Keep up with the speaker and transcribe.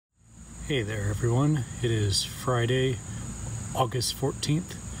Hey there everyone, it is Friday, August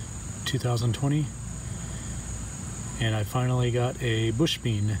 14th, 2020, and I finally got a bush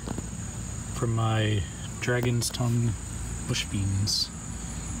bean from my Dragon's Tongue bush beans.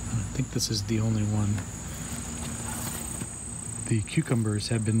 I think this is the only one. The cucumbers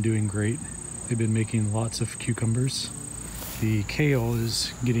have been doing great. They've been making lots of cucumbers. The kale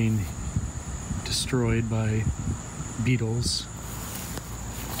is getting destroyed by beetles,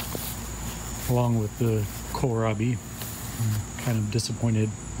 along with the kohlrabi. I'm kind of disappointed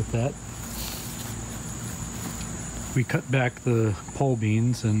with that. We cut back the pole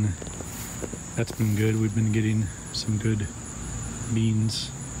beans and that's been good. We've been getting some good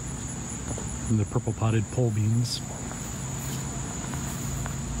beans from the purple potted pole beans.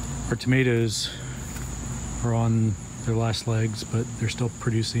 Our tomatoes are on their last legs, but they're still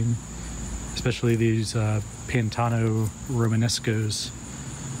producing, especially these Pantano Romanescos.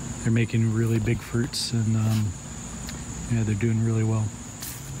 They're making really big fruits, and yeah, they're doing really well.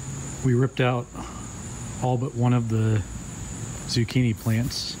 We ripped out all but one of the zucchini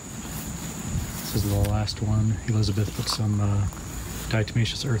plants. This is the last one. Elizabeth put some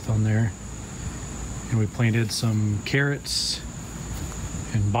diatomaceous earth on there. And we planted some carrots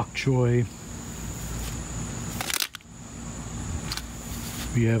and bok choy.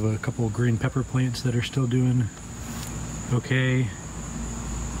 We have a couple of green pepper plants that are still doing okay.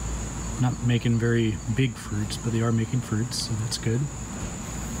 Not making very big fruits, but they are making fruits, so that's good.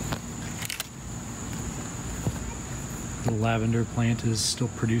 The lavender plant is still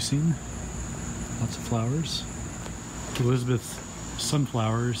producing lots of flowers. Elizabeth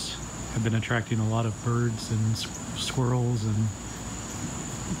sunflowers have been attracting a lot of birds and squirrels and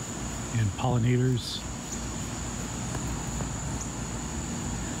pollinators.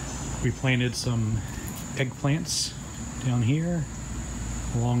 We planted some eggplants down here,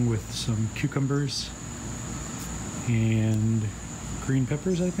 along with some cucumbers and green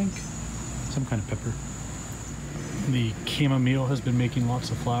peppers, I think. Some kind of pepper. The chamomile has been making lots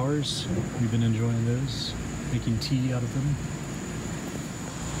of flowers. We've been enjoying those, making tea out of them.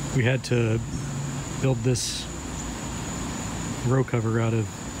 We had to build this row cover out of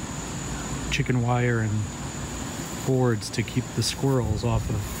chicken wire and boards to keep the squirrels off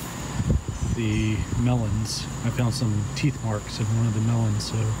of the melons. I found some teeth marks in one of the melons,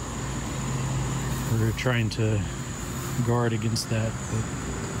 so we're trying to guard against that,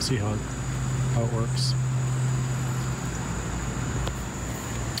 but see how it works.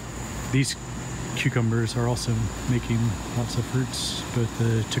 These cucumbers are also making lots of fruits, both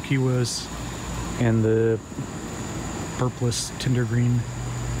the tokiwas and the purplish tender green,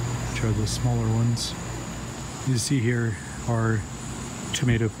 which are the smaller ones. You see here our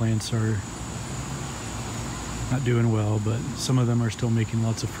tomato plants are not doing well, but some of them are still making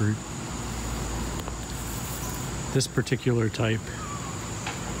lots of fruit. This particular type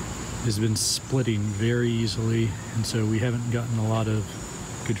has been splitting very easily, and so we haven't gotten a lot of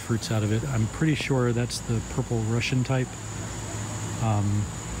good fruits out of it. I'm pretty sure that's the purple Russian type,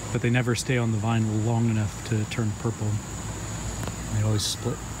 but they never stay on the vine long enough to turn purple. They always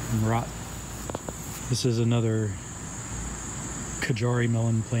split and rot. This is another Kajari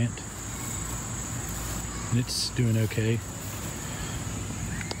melon plant, and it's doing okay.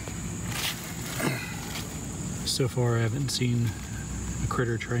 So far I haven't seen a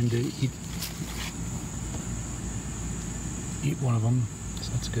critter trying to eat one of them,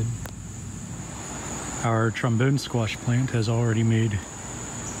 so that's good. Our trombone squash plant has already made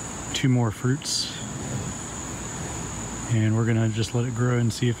 2 more fruits, and we're gonna just let it grow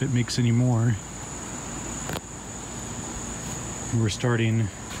and see if it makes any more. We're starting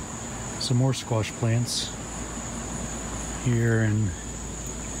some more squash plants here and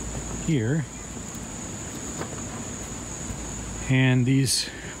here. And these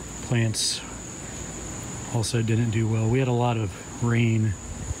plants also didn't do well. We had a lot of rain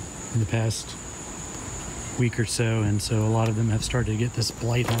in the past week or so, and so a lot of them have started to get this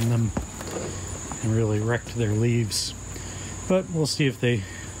blight on them and really wrecked their leaves. But we'll see if they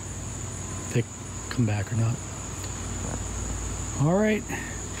come back or not. All right,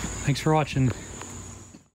 thanks for watching.